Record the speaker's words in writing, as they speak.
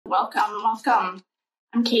Welcome.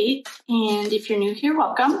 I'm Kate, and if you're new here,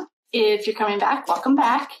 welcome. If you're coming back, welcome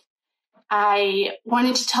back. I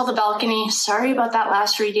wanted to tell the balcony, sorry about that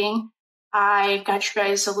last reading. I got you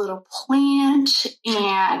guys a little plant,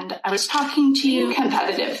 and I was talking to you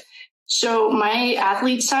competitive. So my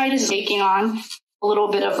athlete side is taking on a little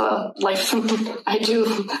bit of a life. I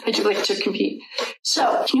do like to compete.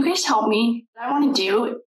 So can you guys help me? What I want to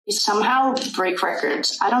do is somehow break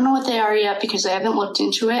records. I don't know what they are yet because I haven't looked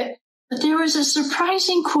into it. But there was a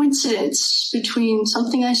surprising coincidence between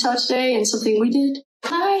something I saw today and something we did.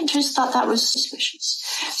 I just thought that was suspicious.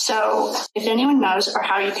 So if anyone knows or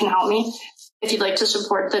how you can help me, if you'd like to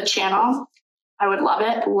support the channel, I would love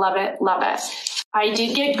it. I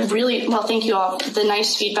did get really, well, thank you all, the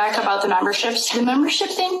nice feedback about the memberships. The membership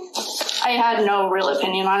thing, I had no real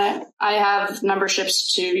opinion on it. I have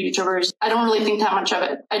memberships to YouTubers. I don't really think that much of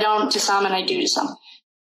it. I don't to some and I do to some.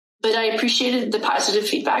 But I appreciated the positive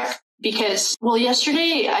feedback because, well,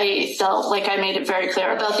 yesterday I felt like I made it very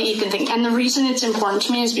clear about the Ethan thing. And the reason it's important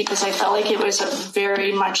to me is because I felt like it was a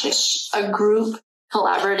very much a group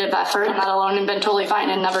collaborative effort. I'm not alone and been totally fine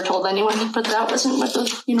and never told anyone, but that wasn't what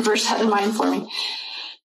the universe had in mind for me.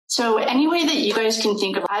 So any way that you guys can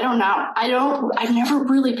think of, I don't know. I've never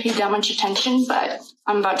really paid that much attention, but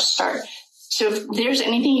I'm about to start. So if there's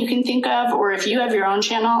anything you can think of, or if you have your own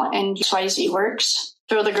channel and XYZ works,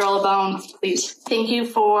 throw the girl a bone, please. Thank you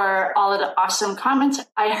for all of the awesome comments.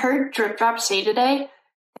 I heard Drip Drop say today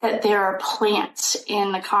that there are plants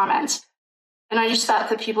in the comments, and I just thought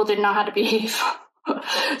that people didn't know how to behave.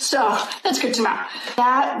 So that's good to know.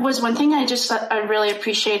 That was one thing I really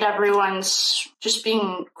appreciate everyone's just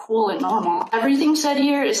being cool and normal. Everything said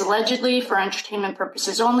here is allegedly for entertainment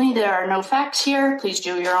purposes only. There are no facts here. Please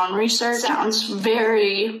do your own research. Sounds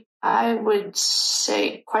very, I would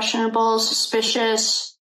say, questionable,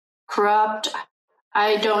 suspicious, corrupt.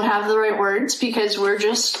 I don't have the right words because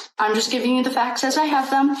I'm just giving you the facts as I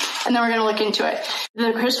have them, and then we're going to look into it.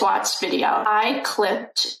 The Chris Watts video, I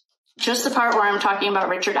clipped just the part where I'm talking about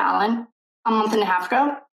Richard Allen a month and a half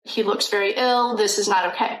ago. He looks very ill. This is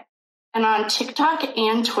not okay. And on TikTok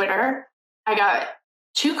and Twitter, I got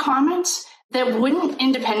 2 comments that wouldn't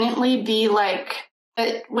independently be like,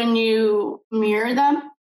 when you mirror them,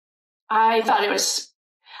 I just thought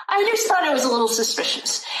it was a little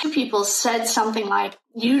suspicious. 2 people said something like,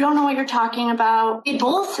 you don't know what you're talking about. They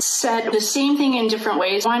both said the same thing in different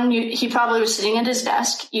ways. One, he probably was sitting at his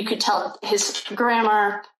desk. You could tell his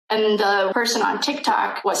grammar. And the person on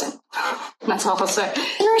TikTok wasn't. That's all I'll say.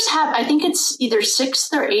 Sinners have, I think it's either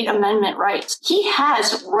 6th or 8th Amendment rights. He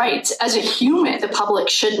has rights as a human. The public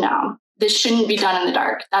should know. This shouldn't be done in the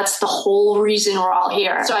dark. That's the whole reason we're all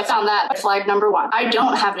here. So I found that flag number 1. I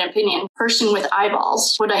don't have an opinion. Person with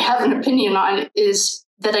eyeballs. What I have an opinion on is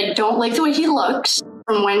that I don't like the way he looks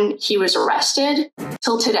from when he was arrested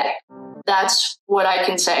till today. That's what I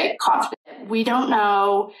can say confident. We don't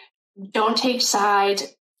know. Don't take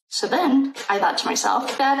sides. So then I thought to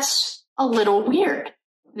myself, that's a little weird.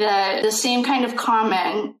 That the same kind of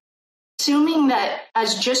comment, assuming that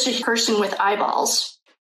as just a person with eyeballs,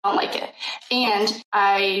 I don't like it. And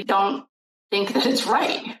I don't think that it's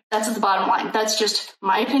right. That's the bottom line. That's just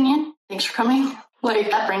my opinion. Thanks for coming.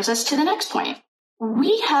 That brings us to the next point.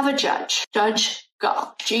 We have a judge, Judge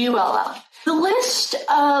Gull, Gull. The list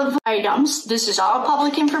of items, this is all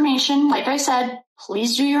public information. Like I said,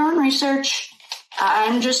 please do your own research.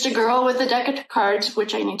 I'm just a girl with a deck of cards,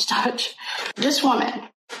 which I need to touch. This woman,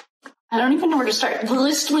 I don't even know where to start. The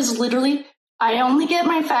list was literally, I only get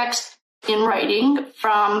my facts in writing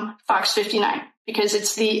from Fox 59 because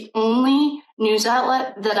it's the only news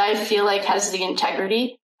outlet that I feel like has the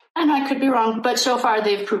integrity. And I could be wrong, but so far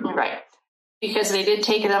they've proved me right because they did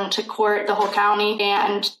take them to court, the whole county,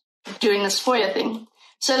 and doing this FOIA thing.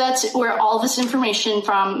 So that's where all this information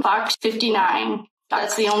from Fox 59.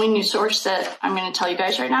 That's the only news source that I'm going to tell you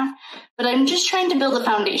guys right now. But I'm just trying to build a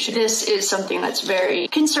foundation. This is something that's very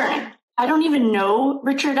concerning. I don't even know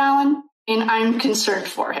Richard Allen, and I'm concerned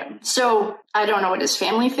for him. So I don't know what his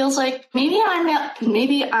family feels like. Maybe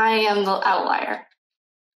I am the outlier.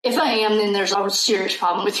 If I am, then there's a serious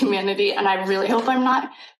problem with humanity, and I really hope I'm not.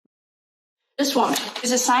 This woman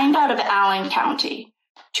is assigned out of Allen County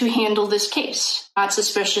to handle this case. Not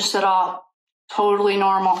suspicious at all. Totally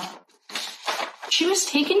normal. She was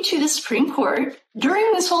taken to the Supreme Court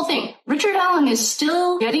during this whole thing. Richard Allen is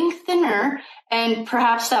still getting thinner, and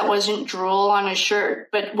perhaps that wasn't drool on his shirt,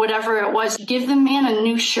 but whatever it was, give the man a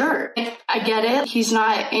new shirt. I get it. He's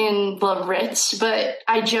not in the Ritz, but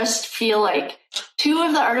I just feel like 2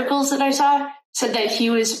 of the articles that I saw said that he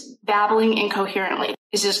was babbling incoherently.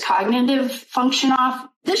 Is his cognitive function off?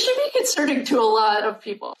 This should be concerning to a lot of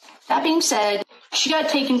people. That being said, she got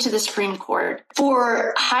taken to the Supreme Court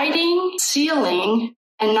for hiding, sealing,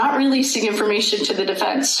 and not releasing information to the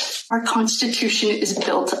defense. Our Constitution is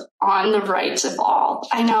built on the rights of all.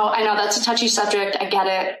 I know, that's a touchy subject. I get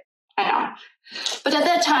it. I know. But at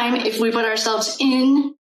that time, if we put ourselves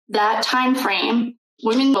in that time frame,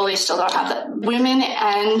 women, well, they still don't have that. Women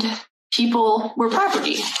and people were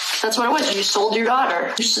property. That's what it was. You sold your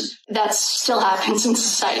daughter. That still happens in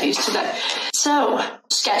societies today. So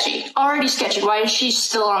sketchy, already sketchy. Why is she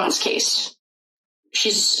still on this case?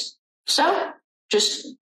 Just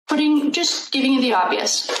giving you the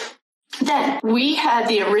obvious. Then we had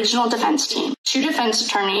the original defense team. 2 defense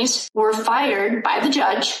attorneys were fired by the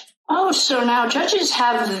judge. Oh, so now judges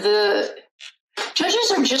are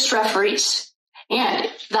just referees. And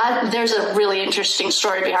there's a really interesting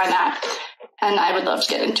story behind that. And I would love to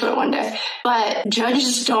get into it one day. But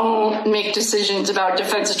judges don't make decisions about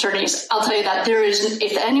defense attorneys. I'll tell you that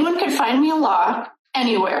if anyone could find me a law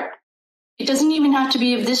anywhere, it doesn't even have to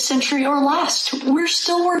be of this century or last. We're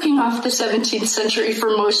still working off the 17th century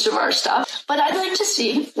for most of our stuff. But I'd like to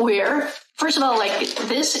see where, first of all, like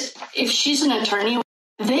this, if she's an attorney,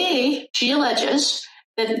 she alleges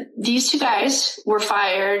that these 2 guys were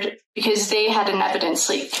fired because they had an evidence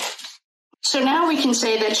leak. So now we can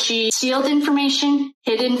say that she sealed information,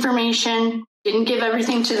 hid information, didn't give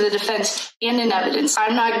everything to the defense, and in evidence.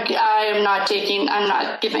 I'm not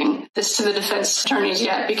giving this to the defense attorneys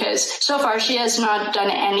yet, because so far she has not done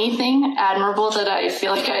anything admirable that I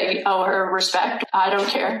feel like I owe her respect. I don't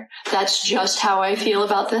care. That's just how I feel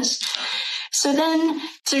about this. So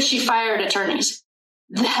she fired attorneys.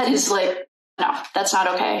 That is no, that's not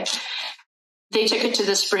okay. They took it to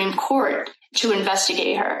the Supreme Court to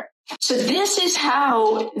investigate her. So this is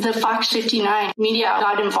how the Fox 59 media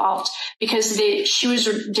got involved, because she was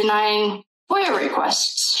denying FOIA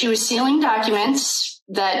requests. She was sealing documents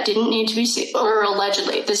that didn't need to be sealed, or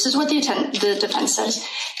allegedly. This is what the defense says.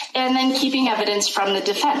 And then keeping evidence from the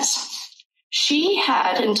defense. She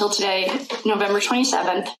had until today, November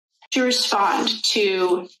 27th, to respond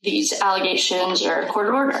to these allegations or court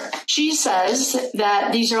order. She says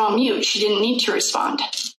that these are all mute. She didn't need to respond.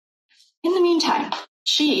 In the meantime,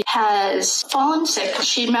 she has fallen sick.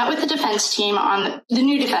 She met with the defense team on the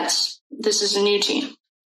new defense. This is a new team.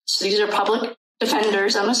 So these are public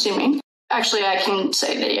defenders, I'm assuming. Actually, I can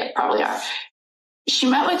say they probably are. She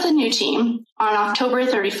met with the new team on October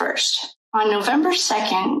 31st. On November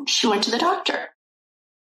 2nd, she went to the doctor.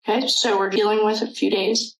 Okay, so we're dealing with a few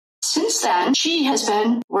days. Since then, she has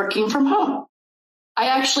been working from home. I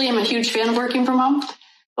actually am a huge fan of working from home.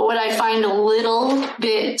 But what I find a little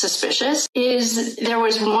bit suspicious is there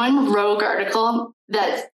was one rogue article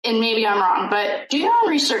that, and maybe I'm wrong, but do your own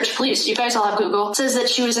research, please. You guys all have Google. It says that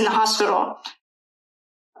she was in the hospital.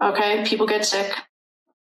 Okay, people get sick.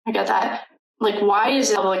 I get that. Why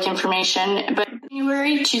is it public information? But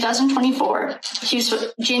January 2024,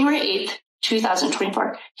 January 8th,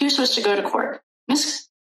 2024, he was supposed to go to court.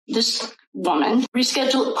 This woman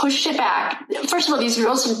rescheduled, pushed it back. First of all, these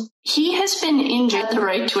girls, he has been injured the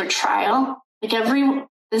right to a trial.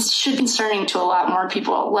 This should be concerning to a lot more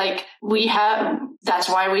people. That's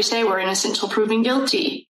why we say we're innocent till proven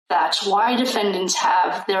guilty. That's why defendants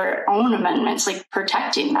have their own amendments,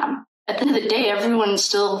 protecting them. At the end of the day, everyone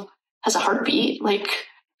still has a heartbeat.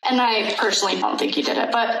 And I personally don't think he did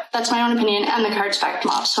it, but that's my own opinion, and the cards backed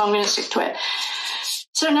him off, so I'm going to stick to it.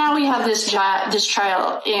 So now we have this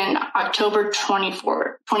trial in October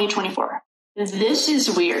 2024. This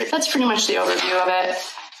is weird. That's pretty much the overview of it.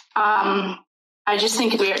 I just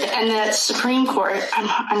think it's weird. And the Supreme Court,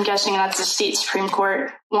 I'm guessing that's the state Supreme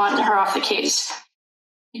Court, want her off the case.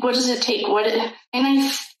 What does it take? And I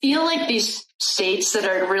feel like these states that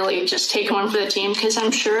are really just taking one for the team, because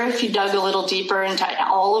I'm sure if you dug a little deeper into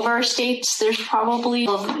all of our states, there's probably,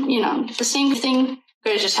 the same thing.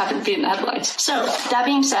 It just happened to be in the headlines. So that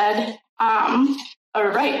being said, all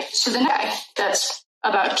right. So the next guy that's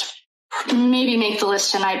about to maybe make the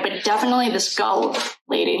list tonight, but definitely this Gull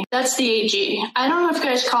lady. That's the AG. I don't know if you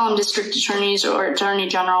guys call them district attorneys or attorney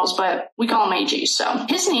generals, but we call him AG. So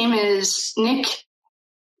his name is Nick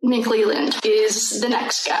McLeland is the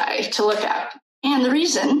next guy to look at. And the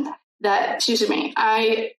reason that,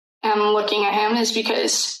 I am looking at him is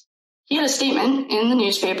because he had a statement in the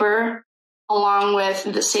newspaper along with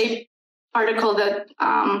the same article that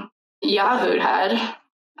Yahoo had,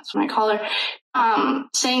 that's what I call her,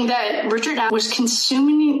 saying that Richard Allen was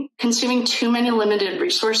consuming too many limited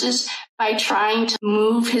resources by trying to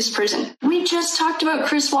move his prison. We just talked about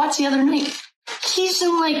Chris Watts the other night. He's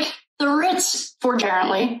in the Ritz,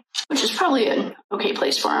 apparently, which is probably an okay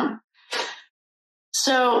place for him.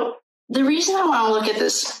 So the reason I want to look at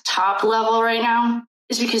this top level right now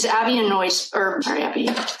is because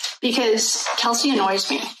because Kelsey annoys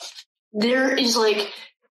me. There is like,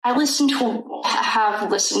 have listened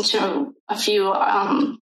to a few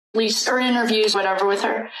interviews, whatever, with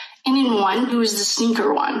her. And in one, who was the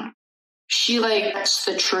sneaker one, she that's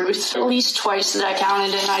the truth at least twice that I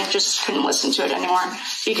counted, and I just couldn't listen to it anymore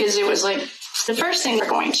because it was like the first thing they're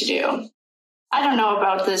going to do. I don't know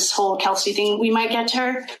about this whole Kelsey thing. We might get to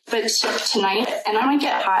her, but tonight, and I might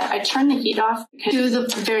get hot. I turned the heat off to the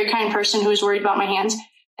very kind person who's worried about my hands.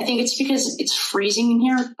 I think it's because it's freezing in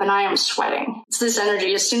here, but I am sweating. It's this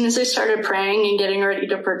energy. As soon as I started praying and getting ready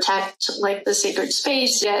to protect the sacred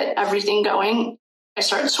space, get everything going, I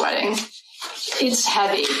started sweating. It's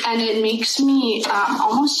heavy, and it makes me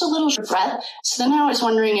almost a little short of breath. So then I was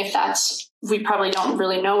wondering if we probably don't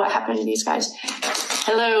really know what happened to these guys.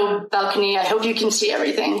 Hello, balcony. I hope you can see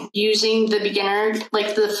everything. Using the beginner,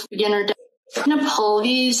 I'm going to pull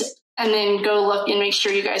these and then go look and make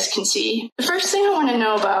sure you guys can see. The first thing I want to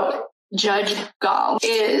know about Judge Gull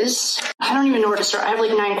is, I don't even know where to start. I have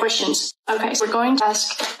 9 questions. Okay, so we're going to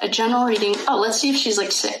ask a general reading. Oh, let's see if she's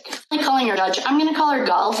sick. I'm calling her Judge. I'm going to call her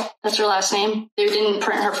Gull. That's her last name. They didn't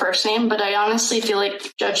print her first name, but I honestly feel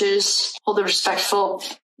like judges hold a respectful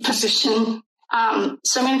position.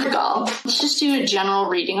 So I'm going to call Gull. Let's just do a general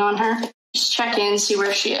reading on her. Just check in, see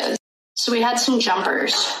where she is. So we had some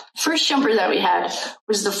jumpers. First jumper that we had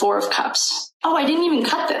was the 4 of Cups. Oh, I didn't even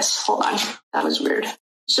cut this. Hold on. That was weird.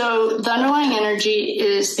 So the underlying energy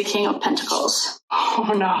is the King of Pentacles.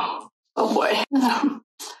 Oh, no. Oh, boy.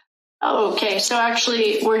 Okay, so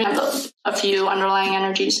actually, we're going to have a few underlying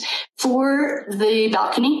energies. For the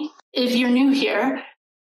balcony, if you're new here,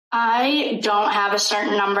 I don't have a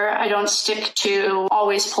certain number. I don't stick to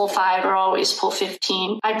always pull 5 or always pull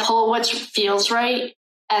 15. I pull what feels right,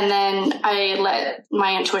 and then I let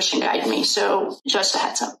my intuition guide me. So just a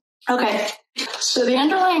heads up. Okay, so the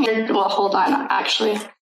underlying, well, hold on, actually.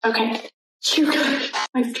 Okay, you guys,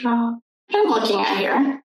 my job. What I'm looking at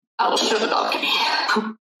here, I will show the balcony.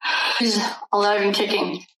 He's alive and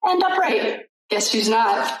kicking and upright. Guess who's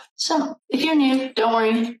not? So if you're new, don't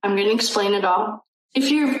worry. I'm going to explain it all. If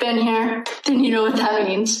you've been here, then you know what that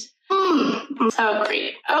means. Oh,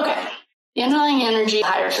 great. Okay. The underlying energy,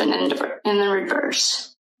 Hierophant in the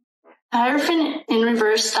reverse. The Hierophant in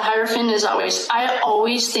reverse, the Hierophant is I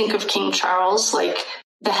always think of King Charles, like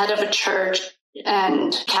the head of a church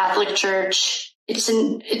and Catholic Church.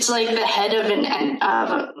 It's like the head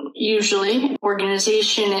of usually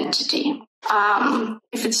organization entity.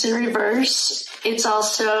 If it's in reverse, it's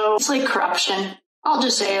like corruption. I'll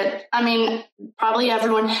just say it. I mean, probably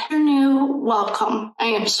everyone, if you're new, welcome. I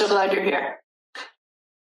am so glad you're here.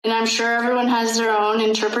 And I'm sure everyone has their own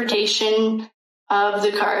interpretation of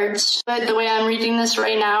the cards, but the way I'm reading this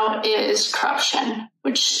right now is corruption,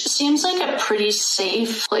 which seems like a pretty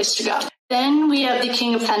safe place to go. Then we have the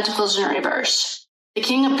King of Pentacles in reverse. The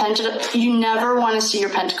King of Pentacles, you never want to see your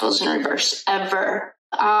Pentacles in reverse, ever.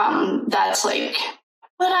 That's what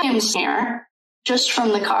I am seeing here, just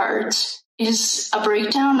from the cards, is a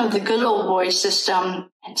breakdown of the good old boy system,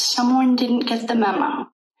 and someone didn't get the memo.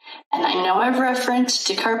 And I know I've referenced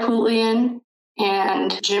to Carpoolian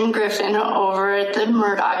and Jim Griffin over at the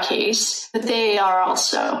Murdoch case, but they are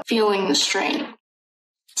also feeling the strain.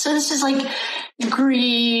 So this is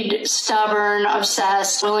greed, stubborn,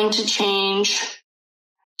 obsessed, willing to change.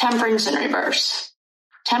 Temperance in reverse.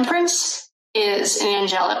 Temperance is an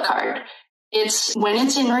angelic card. When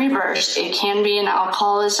it's in reverse, it can be an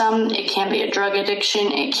alcoholism, it can be a drug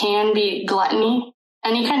addiction, it can be gluttony,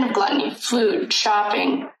 any kind of gluttony, food,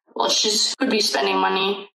 shopping. Well, she could be spending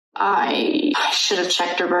money. I should have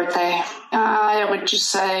checked her birthday. I would just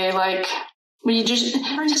say,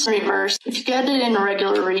 temperance in reverse. If you get it in a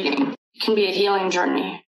regular reading, it can be a healing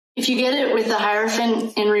journey. If you get it with the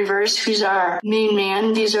Hierophant in reverse, who's our main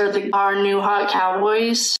man, these are our new hot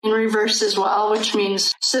cowboys in reverse as well, which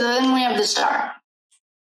means, so then we have the Star.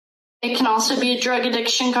 It can also be a drug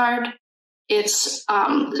addiction card. It's,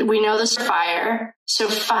 we know this is fire. So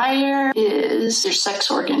fire is your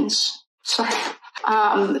sex organs. Sorry.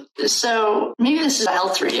 So maybe this is a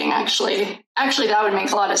health reading, actually. Actually, that would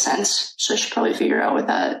make a lot of sense. So I should probably figure out what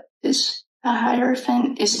that is. The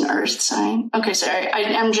Hierophant is an earth sign. Okay, sorry.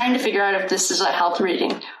 I'm trying to figure out if this is a health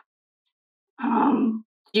reading.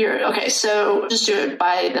 Okay, so just do it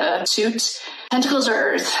by the suits. Pentacles are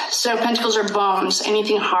earth. So pentacles are bones,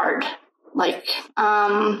 anything hard.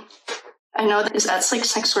 I know that's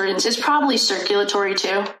sex organs. It's probably circulatory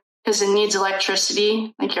too, because it needs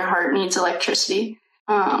electricity. Your heart needs electricity.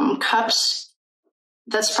 Cups,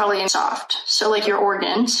 that's probably soft. So like your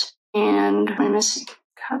organs. And what am I missing?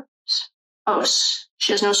 Cups. Oh,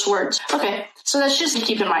 she has no swords. Okay, so that's just to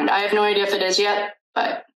keep in mind. I have no idea if it is yet,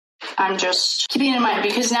 but I'm just keeping it in mind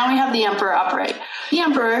because now we have the Emperor upright. The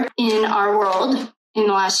Emperor in our world, in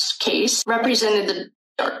the last case, represented the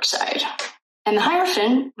dark side. And the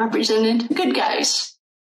Hierophant represented the good guys.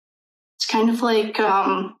 It's kind of like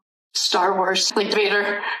Star Wars, like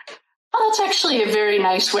Vader. Oh, that's actually a very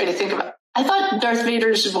nice way to think about it. I thought Darth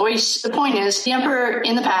Vader's voice, the point is, the Emperor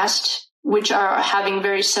in the past, which are having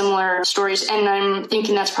very similar stories, and I'm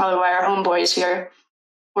thinking that's probably why our homeboy is here,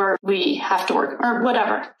 where we have to work, or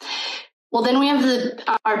whatever. Well, then we have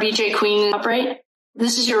our BJ Queen upright.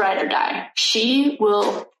 This is your ride or die. She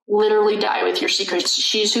will literally die with your secrets.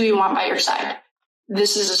 She's who you want by your side.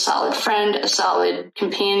 This is a solid friend, a solid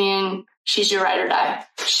companion. She's your ride or die.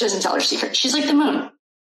 She doesn't tell her secrets. She's like the moon.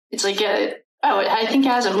 It's like, I think it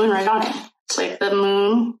has a moon right on it. It's like the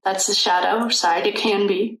moon, that's the shadow side. It can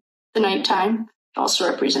be the nighttime. It also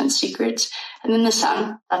represents secrets. And then the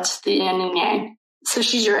sun, that's the yin and yang. So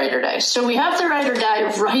she's your ride or die. So we have the ride or die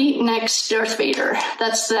right next to Darth Vader.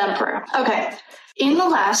 That's the Emperor. Okay. In the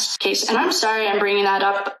last case, and I'm sorry I'm bringing that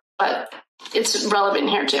up, but it's relevant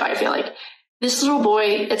here too, I feel like. This little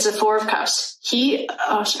boy, it's a Four of Cups. Sorry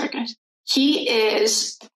guys. He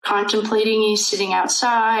is contemplating, he's sitting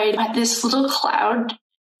outside. But this little cloud,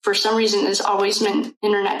 for some reason, has always meant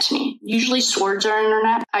internet to me. Usually swords are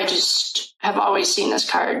internet. I just have always seen this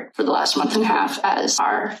card for the last month and a half as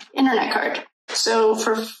our internet card. So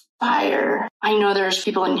for fire, I know there's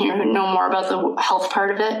people in here who know more about the health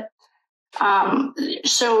part of it.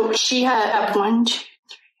 So she had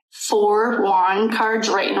 4 wand cards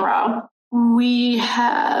right in a row. We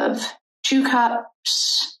have 2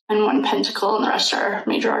 cups and 1 pentacle, and the rest are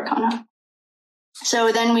major arcana.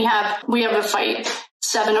 So then we have a fight,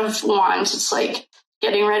 7 of wands. It's like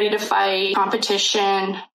getting ready to fight,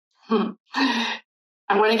 competition.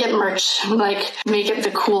 I want to get merch, like make it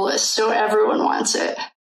the coolest so everyone wants it.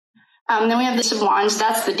 Then we have this of wands.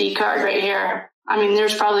 That's the D card right here. I mean,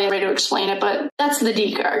 there's probably a way to explain it, but that's the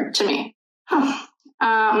D card to me.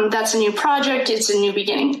 That's a new project. It's a new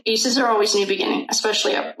beginning. Aces are always new beginning,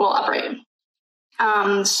 especially upright.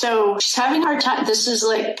 So she's having a hard time. This is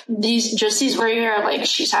like these right here, like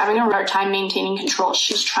she's having a hard time maintaining control.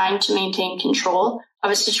 She's trying to maintain control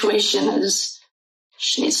of a situation as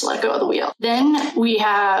she needs to let go of the wheel. Then we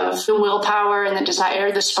have the willpower and the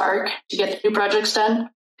desire, the spark to get the new projects done.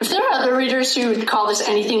 If there are other readers who would call this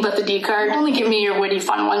anything but the D card, only give me your witty,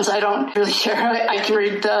 fun ones. I don't really care. I can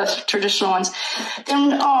read the traditional ones.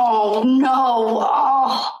 Then,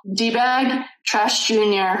 D-bag, Trash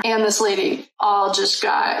Junior, and this lady all just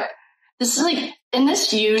got, this is like, and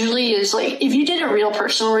this usually is like, if you did a real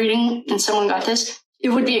personal reading and someone got this, it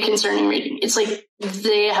would be a concerning reading. It's like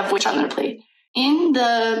they have witch on their plate. In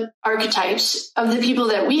the archetypes of the people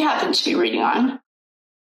that we happen to be reading on,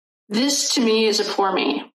 this to me is a poor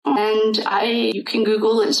me. And you can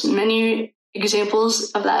Google as many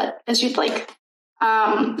examples of that as you'd like.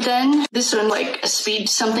 Then this one, like a speed,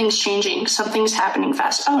 something's changing, something's happening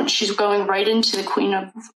fast. Oh, and she's going right into the Queen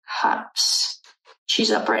of Cups. She's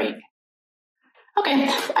upright. Okay,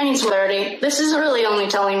 I need some clarity. This is really only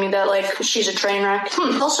telling me that, like, she's a train wreck.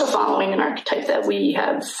 Also following an archetype that we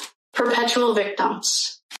have, perpetual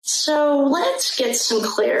victims. So let's get some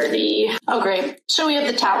clarity. Oh, great. So we have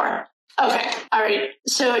the Tower. Okay. All right.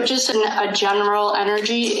 So just a general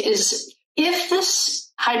energy is if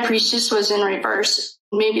this High Priestess was in reverse,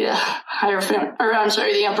 maybe the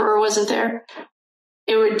the Emperor wasn't there,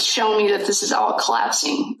 it would show me that this is all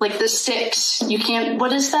collapsing. Like the 6, you can't,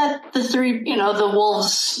 what is that? The 3, the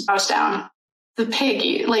wolves house down. The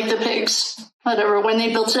pig, like the pigs, whatever. When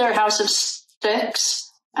they built their house of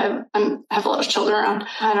sticks, I have a lot of children around.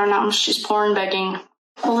 I don't know. She's poor and begging.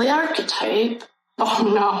 Well, the archetype.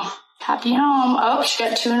 Oh, no. Happy home. Oh, she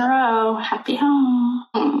got 2 in a row. Happy home.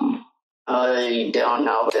 I don't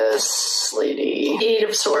know this lady. 8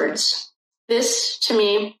 of Swords. This, to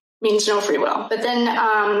me, means no free will. But then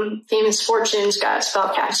Famous Fortune's got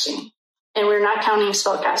spellcasting. And we're not counting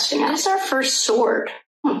spellcasting. That's our first sword.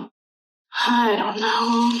 I don't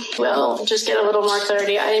know. We'll just get a little more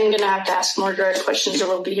clarity. I am going to have to ask more direct questions or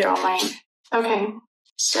we'll be here all night. Okay.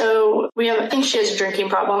 So I think she has a drinking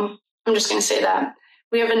problem. I'm just going to say that.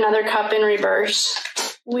 We have another cup in reverse.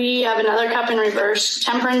 We have another cup in reverse.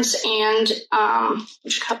 Temperance and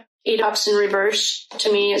which cup? 8 cups in reverse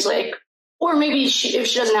to me is like, or maybe if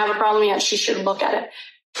she doesn't have a problem yet, she should look at it.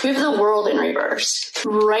 We have the World in reverse.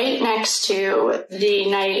 Right next to the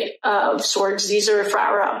Knight of Swords. These are a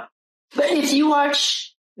frat row. But if you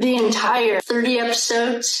watch the entire 30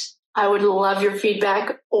 episodes. I would love your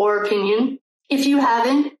feedback or opinion. If you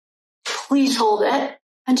haven't, please hold it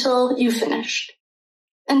until you finished.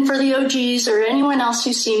 And for the OGs or anyone else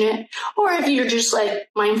who's seen it, or if you're just like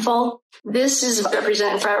mindful, this is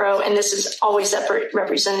represented front row and this is always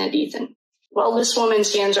represented Ethan. Well, this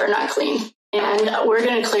woman's hands are not clean. And we're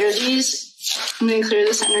going to clear these. I'm going to clear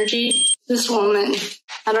this energy. This woman,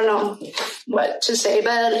 I don't know what to say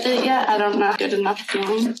about it yet. I don't know. Good enough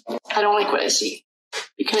feeling. I don't like what I see.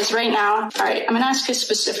 Because right now, all right, I'm going to ask a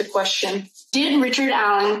specific question. Did Richard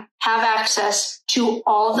Allen have access to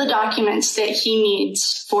all the documents that he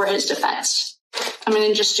needs for his defense? I'm going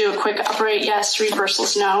to just do a quick upright yes,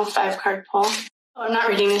 reversals no, 5-card pull. Oh, I'm not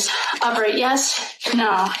reading this. Upright yes,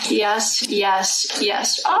 no, yes, yes,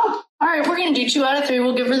 yes. Oh, all right, we're going to do 2 out of 3.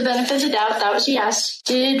 We'll give her the benefit of the doubt. That was a yes.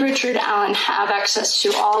 Did Richard Allen have access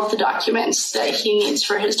to all of the documents that he needs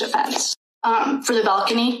for his defense? For the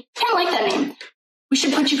balcony, I kind of like that name. We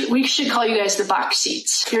should call you guys the box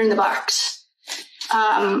seats. You're in the box.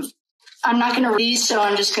 I'm not going to read these, so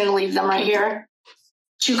I'm just going to leave them right here.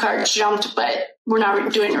 2 cards jumped, but we're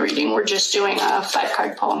not doing a reading. We're just doing a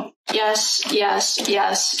 5-card pull. Yes, yes,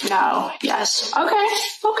 yes, no, yes. Okay.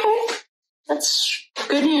 That's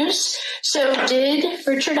good news. So did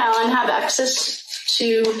Richard Allen have access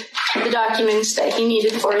to the documents that he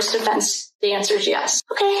needed for his defense? The answer is yes.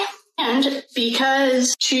 Okay. And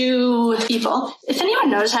because 2 people, if anyone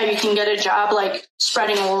knows how you can get a job like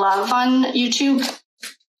spreading love on YouTube,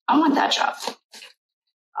 I want that job.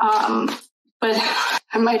 But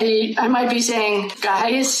I might be saying,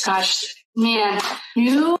 guys, gosh, man,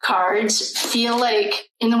 new cards feel like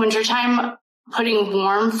in the wintertime putting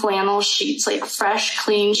warm flannel sheets, like fresh,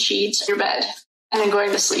 clean sheets on your bed and then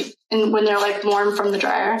going to sleep. And when they're like warm from the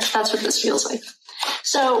dryer, that's what this feels like.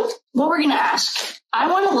 So what we're going to ask,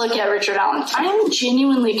 I want to look at Richard Allen. I am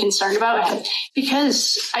genuinely concerned about him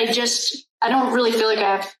because I don't really feel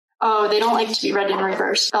like they don't like to be read in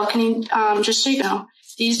reverse. Balcony, just so you know,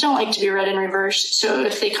 these don't like to be read in reverse. So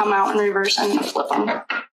if they come out in reverse, I'm going to flip them.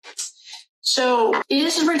 So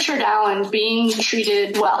is Richard Allen being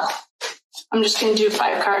treated well? I'm just going to do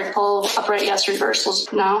 5-card pull, upright yes,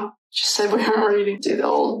 reversals no. Just said we weren't ready to do the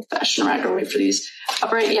old-fashioned right way for these.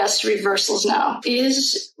 Upright yes, reversals no.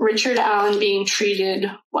 Is Richard Allen being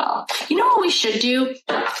treated well? You know what we should do?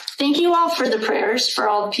 Thank you all for the prayers, for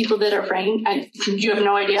all the people that are praying. You have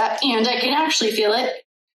no idea, and I can actually feel it.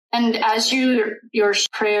 And as your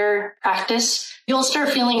prayer practice, you'll start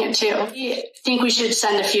feeling it too. I think we should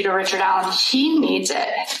send a few to Richard Allen. He needs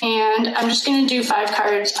it. And I'm just going to do 5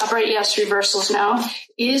 cards, upright yes, reversals no.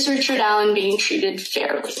 Is Richard Allen being treated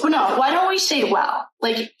fairly? Well, no, why don't we say well?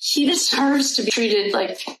 Like, he deserves to be treated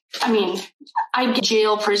like, I get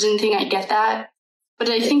jail, prison thing, I get that. But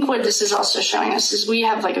I think what this is also showing us is we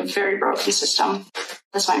have like a very broken system.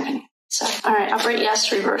 That's my opinion. So, all right, upright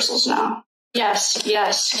yes, reversals no. Yes,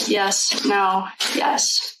 yes, yes, no,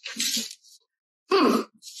 yes. We're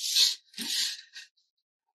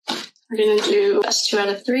going to do best 2 out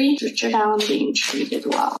of 3. Richard Allen being treated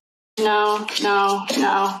well. No, no,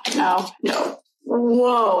 no, no, no.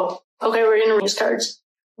 Whoa. Okay, we're going to read these cards.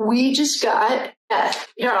 We just got,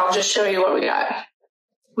 here, I'll just show you what we got.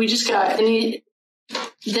 We just got,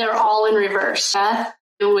 they're all in reverse. Death,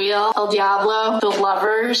 the Wheel, El Diablo, the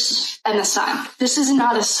Lovers, and the Sun. This is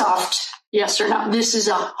not a soft yes or no. This is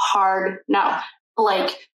a hard no.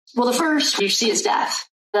 The first you see is death.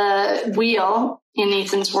 The Wheel in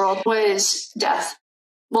Ethan's world was death.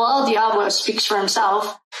 Well, El Diablo speaks for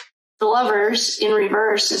himself. The Lovers in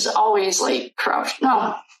reverse is always like corruption.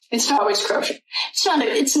 No, it's not always corruption.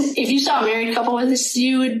 If you saw a married couple with this,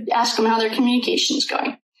 you would ask them how their communication's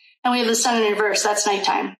going. And we have the Sun in reverse. That's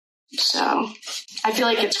nighttime. So I feel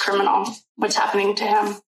like it's criminal what's happening to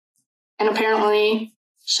him. And apparently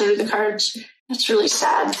so do the cards. That's really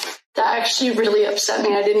sad. That actually really upset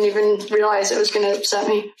me. I didn't even realize it was going to upset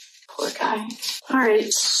me. Poor guy. All right,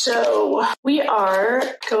 so we are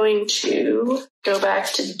going to go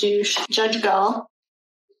back to Judge Gull.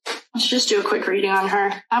 Let's just do a quick reading on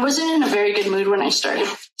her. I wasn't in a very good mood when I started.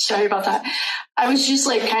 Sorry about that. I was just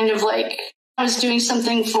I was doing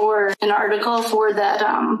something for an article for that,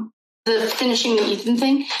 the finishing the Ethan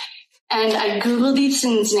thing. And I Googled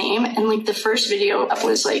Ethan's name, and the first video up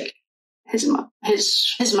was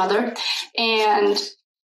his mother. And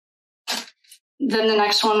then the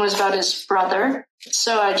next one was about his brother.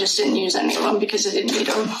 So I just didn't use any of them because I didn't need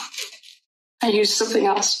them. I used something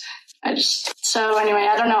else. So anyway,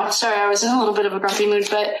 I don't know. Sorry, I was in a little bit of a grumpy mood,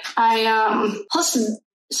 but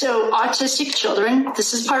so autistic children,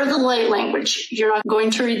 this is part of the light language. You're not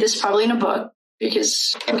going to read this probably in a book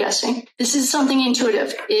because I'm guessing. This is something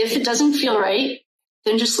intuitive. If it doesn't feel right,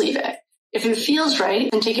 then just leave it. If it feels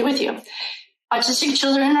right, then take it with you. Autistic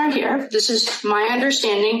children are here. This is my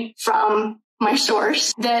understanding from my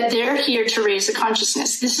source, that they're here to raise the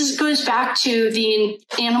consciousness. This goes back to the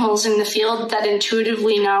animals in the field that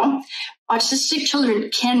intuitively know. Autistic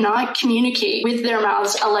children cannot communicate with their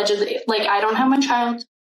mouths, allegedly. Like, I don't have my child.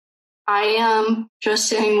 I am just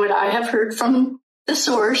saying what I have heard from the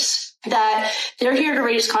source, that they're here to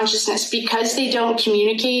raise consciousness because they don't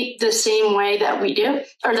communicate the same way that we do,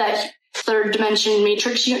 or that third dimension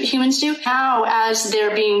matrix humans do. Now, as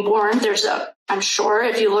they're being born, I'm sure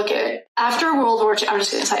if you look at after World War II, I'm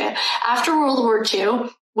just going to tell you, after World War II,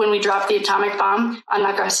 when we dropped the atomic bomb on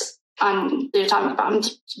the atomic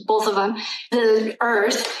bombs, both of them, the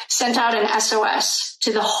Earth sent out an SOS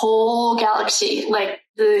to the whole galaxy. Like,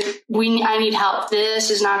 I need help.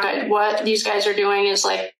 This is not good. What these guys are doing is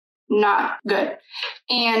like not good.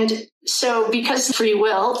 And so because free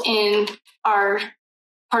will in our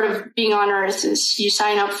part of being on Earth is you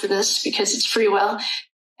sign up for this because it's free will.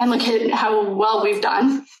 And look at how well we've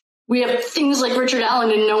done. We have things like Richard Allen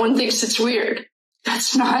and no one thinks it's weird.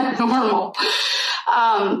 That's not normal.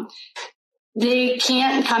 They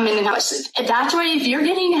can't come in and help us. That's why if you're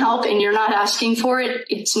getting help and you're not asking for it,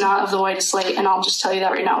 it's not of the whitest light. And I'll just tell you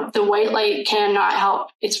that right now. The white light cannot help.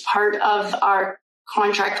 It's part of our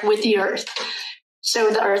contract with the Earth. So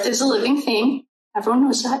the Earth is a living thing. Everyone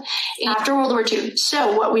knows that. After World War II.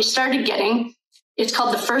 So what we started getting, it's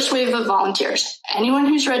called the first wave of volunteers. Anyone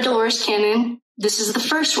who's read Dolores Cannon, this is the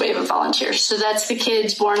first wave of volunteers. So that's the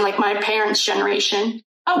kids born like my parents' generation.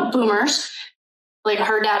 Oh, boomers. Like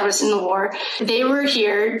her dad was in the war. They were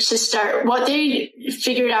here to start. What they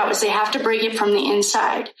figured out was they have to break it from the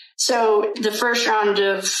inside. So the first round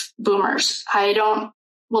of boomers, they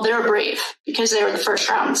were brave because they were the first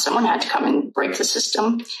round. Someone had to come and break the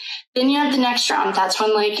system. Then you have the next round. That's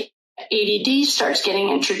when like ADD starts getting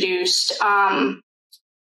introduced.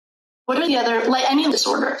 What are the other, like any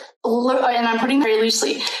disorder? And I'm putting it very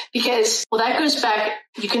loosely because, well, that goes back.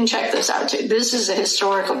 You can check this out too. This is a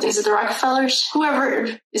historical. Is it the Rockefellers?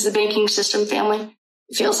 Whoever is the banking system family.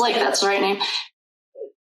 It feels like that's the right name.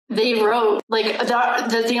 They wrote like that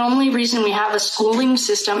the only reason we have a schooling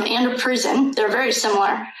system and a prison, they're very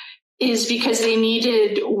similar, is because they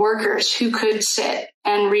needed workers who could sit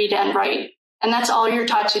and read and write. And that's all you're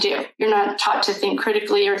taught to do. You're not taught to think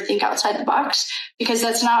critically or think outside the box because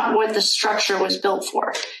that's not what the structure was built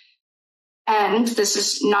for. And this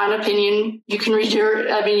is not an opinion. You can read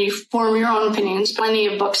you form your own opinions. Plenty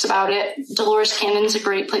of books about it. Dolores Cannon's a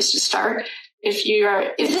great place to start. If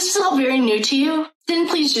this is all very new to you, then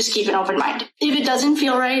please just keep an open mind. If it doesn't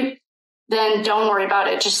feel right, then don't worry about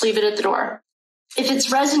it. Just leave it at the door. If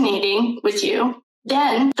it's resonating with you,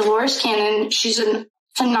 then Dolores Cannon, she's a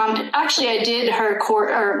phenomenal. Actually, I did her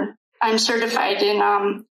I'm certified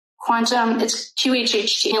in quantum. It's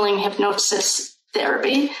QHHT, healing hypnosis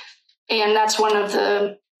therapy, and that's one of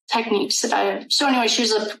the techniques that So anyway, she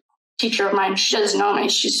was a teacher of mine. She doesn't know me.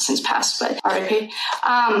 She's since passed, but RIP.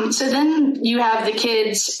 So then you have the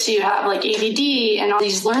kids. So you have like ADD and all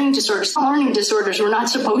these learning disorders. Learning disorders. We're not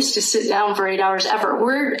supposed to sit down for 8 hours ever.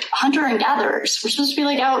 We're hunter and gatherers. We're supposed to be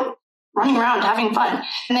like out running around, having fun.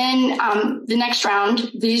 And then the next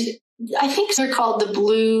round, I think they're called the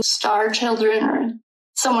Blue Star Children, or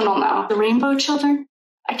someone will know. The Rainbow Children?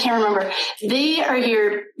 I can't remember. They are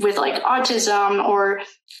here with like autism or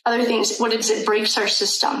other things. It breaks our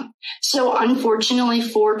system. So unfortunately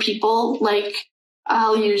for people like,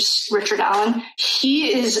 I'll use Richard Allen,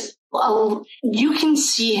 you can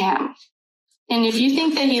see him. And if you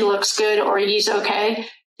think that he looks good or he's okay,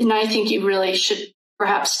 then I think you really should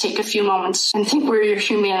perhaps take a few moments and think where your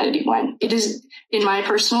humanity went. It is, in my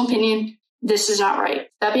personal opinion, this is not right.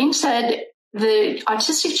 That being said, the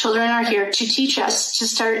autistic children are here to teach us to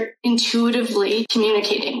start intuitively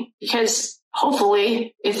communicating, because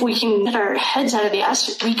hopefully if we can get our heads out of the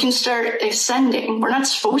ass, we can start ascending. We're not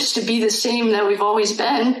supposed to be the same that we've always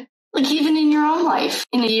been. Like even in your own life,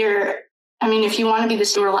 in a year, if you want to be the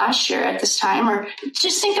same last year at this time, or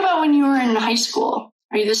just think about when you were in high school.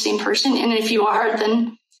 Are you the same person? And if you are,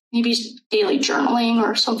 then maybe daily journaling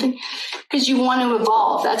or something, because you want to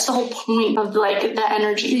evolve. That's the whole point of like the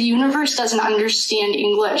energy. The universe doesn't understand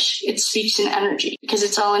English. It speaks in energy because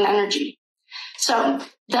it's all in energy. So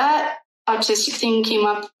that autistic thing came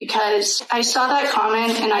up because I saw that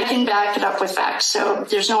comment and I can back it up with facts. So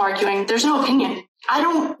there's no arguing. There's no opinion.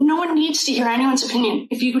 No one needs to hear anyone's opinion.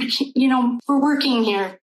 If you could, we're working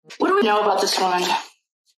here. What do we know about this woman?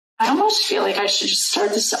 I almost feel like I should just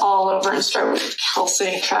start this all over and start with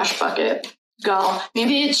Kelsey, trash bucket. Gull.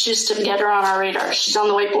 Maybe it's just to get her on our radar. She's on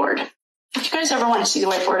the whiteboard. If you guys ever want to see the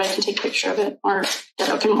whiteboard, I can take a picture of it, or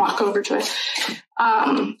I can walk over to it.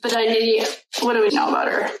 But what do we know about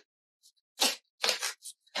her?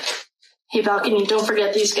 Hey, balcony, don't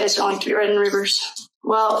forget these guys don't like to be read in reverse.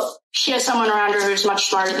 Well, she has someone around her who's much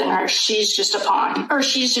smarter than her. She's just a pawn, or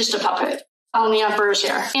she's just a puppet on the Emperor's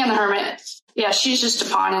here, and the Hermit. Yeah, she's just a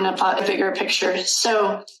pawn in a bigger picture.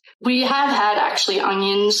 So we have had actually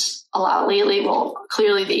onions a lot lately. Well,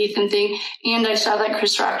 clearly the Ethan thing, and I saw that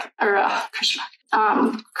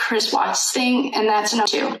Chris Watts thing, and that's enough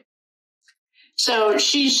too. So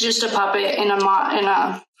she's just a puppet in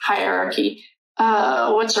a hierarchy.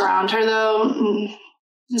 What's around her though?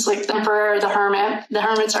 It's like the Emperor, the Hermit. The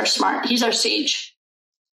Hermits are smart. He's our sage.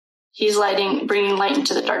 He's bringing light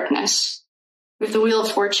into the darkness. We have the Wheel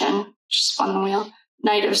of Fortune, which is fun, the wheel.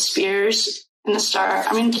 Knight of Spears and the Star.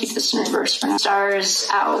 I'm going to keep this in reverse for now. Star is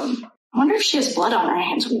out. I wonder if she has blood on her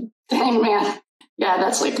hands. Dang, man. Yeah,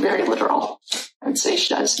 that's like very literal. I would say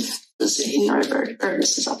she does. This is in reverse, or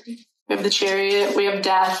this is up. We have the Chariot. We have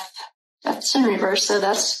Death. That's in reverse, so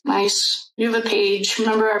that's nice. You have a page.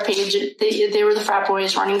 Remember our page? They were the frat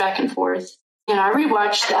boys running back and forth. And I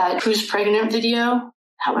rewatched that Who's Pregnant video.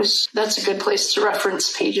 That's a good place to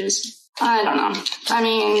reference pages. I don't know. I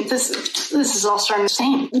mean, this is all starting the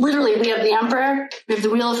same. Literally, we have the Emperor, we have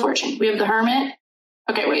the Wheel of Fortune, we have the Hermit.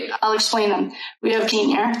 Okay, wait, I'll explain them. We have King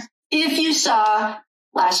here. If you saw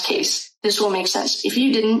last case, this will make sense. If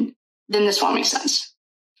you didn't, then this won't make sense.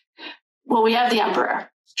 Well, we have the Emperor.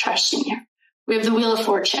 Trash Senior. We have the Wheel of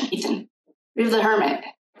Fortune, Ethan. We have the Hermit.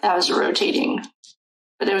 That was rotating.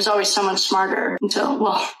 But there was always someone smarter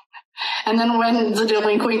and then when the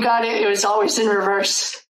delinquent got it, it was always in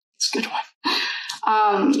reverse. It's a good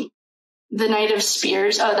one. The Knight of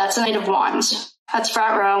Spears. Oh, that's the Knight of Wands. That's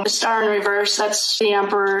frat row. The Star in reverse. That's the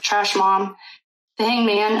Emperor, Trash Mom. The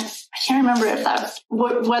Hangman. I can't remember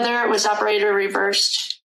whether it was upright or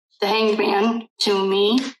reversed. The Hanged Man, to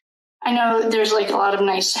me. I know there's like a lot of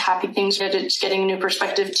nice, happy things, but it's getting a new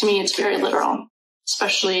perspective. To me, it's very literal,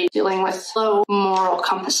 especially dealing with low moral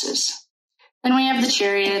compasses. Then we have the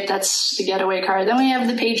Chariot. That's the getaway card. Then we have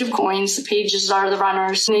the Page of Coins. The pages are the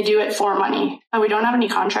runners, and they do it for money. Oh, we don't have any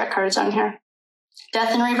contract cards on here.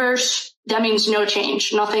 Death in reverse. That means no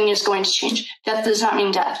change. Nothing is going to change. Death does not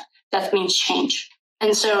mean death. Death means change.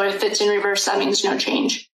 And so if it's in reverse, that means no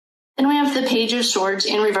change. Then we have the Page of Swords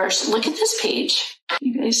in reverse. Look at this page.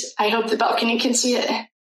 You guys, I hope the balcony can see it.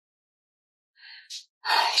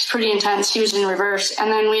 He's pretty intense. He was in reverse.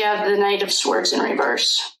 And then we have the Knight of Swords in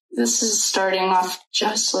reverse. This is starting off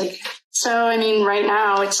just like... So, I mean, right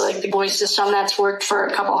now, it's like the voice system that's worked for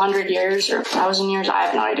a couple 100 years or 1,000 years. I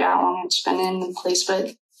have no idea how long it's been in place,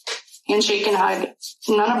 but handshake and hug.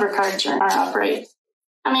 None of her cards are upright.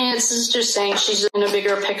 I mean, this is just saying she's in a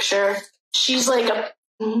bigger picture. She's like a...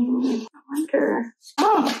 I wonder.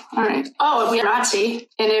 Oh, all right. Oh, we have Nazi.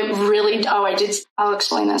 And it really... I'll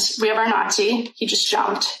explain this. We have our Nazi. He just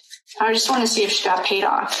jumped. I just want to see if she got paid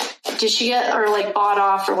off. Did she get, or like bought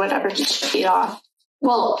off or whatever, did she pay off?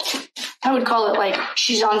 Well, I would call it like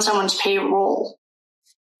she's on someone's payroll.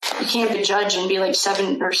 You can't be a judge and be like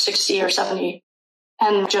 7 or 60 or 70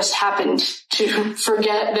 and just happened to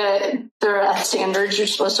forget that there are standards you're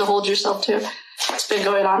supposed to hold yourself to. It's been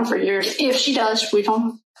going on for years. If she does, we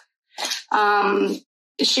don't know.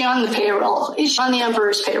 Is she on the payroll? Is she on the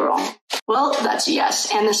Emperor's payroll? Well, that's a yes.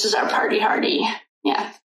 And this is our party hardy. Yeah,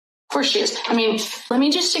 of course she is. I mean, let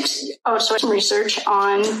me just, so some research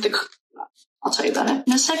on I'll tell you about it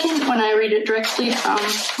in a second when I read it directly from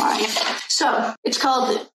So it's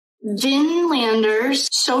called Vinlander's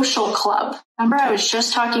Social Club. Remember, I was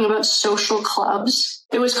just talking about social clubs.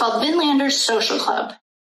 It was called Vinlander's Social Club.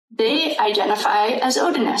 They identify as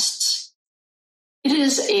Odinists. It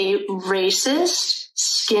is a racist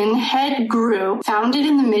skinhead group founded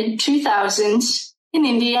in the mid-2000s in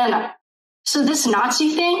Indiana. So this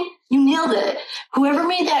Nazi thing, you nailed it. Whoever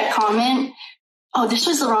made that comment, this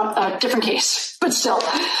was the different case, but still.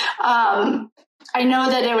 I know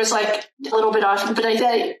that it was like a little bit off, but I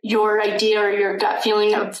thought your idea or your gut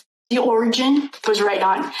feeling of the origin was right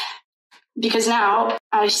on. Because now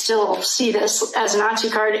I still see this as a Nazi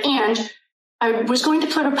card, and I was going to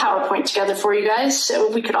put a PowerPoint together for you guys so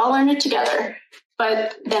we could all learn it together.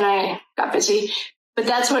 But then I got busy. But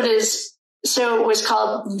that's what it is. So it was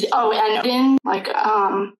called, pagans.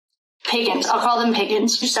 I'll call them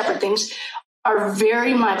pagans, two separate things, are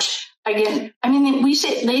very much, again, I mean,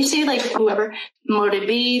 they say like whoever, motive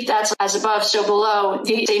be, that's as above, so below.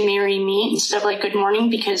 They say marry me instead of like good morning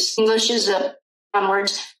because English is on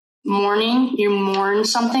words. mourning, you mourn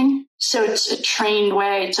something. So it's a trained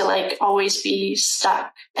way to like always be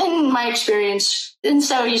stuck in my experience. And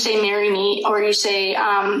so you say, marry me, or you say,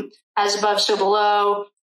 as above, so below,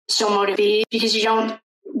 so mote it be, because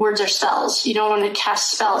words are spells. You don't want to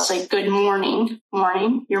cast spells like good morning.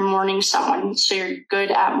 You're mourning someone. So you're good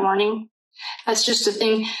at mourning. That's just a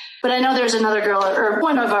thing. But I know there's another girl, or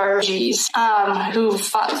one of our G's,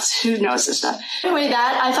 who knows this stuff. Anyway,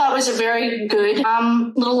 that I thought was a very good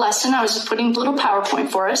little lesson. I was putting a little PowerPoint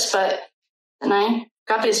for us, but then I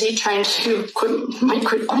got busy trying to quit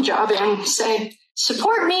my job and say,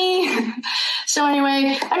 support me. So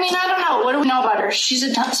anyway, I mean, I don't know. What do we know about her? She's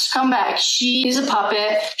a scumbag. She's a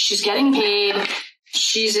puppet. She's getting paid.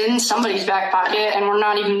 She's in somebody's back pocket, and we're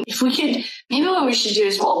not even, if we could, maybe what we should do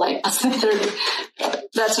is, well, like,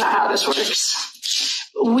 that's not how this works.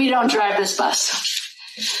 We don't drive this bus.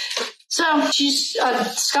 So she's a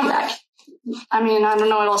scumbag. I mean, I don't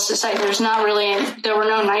know what else to say. There were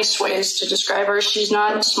no nice ways to describe her. She's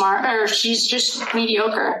not smart, or she's just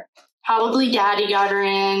mediocre. Probably daddy got her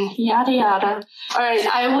in, yada, yada. All right,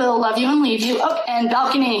 I will love you and leave you. Oh, and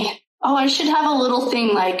balcony. Oh, I should have a little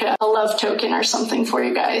thing like a love token or something for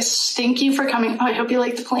you guys. Thank you for coming. Oh, I hope you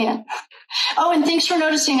like the plant. Oh, and thanks for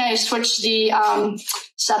noticing I switched the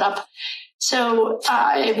setup. So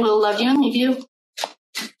I will love you and leave you.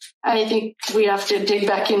 I think we have to dig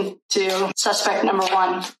back into suspect number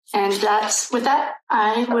 1. And with that,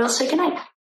 I will say goodnight.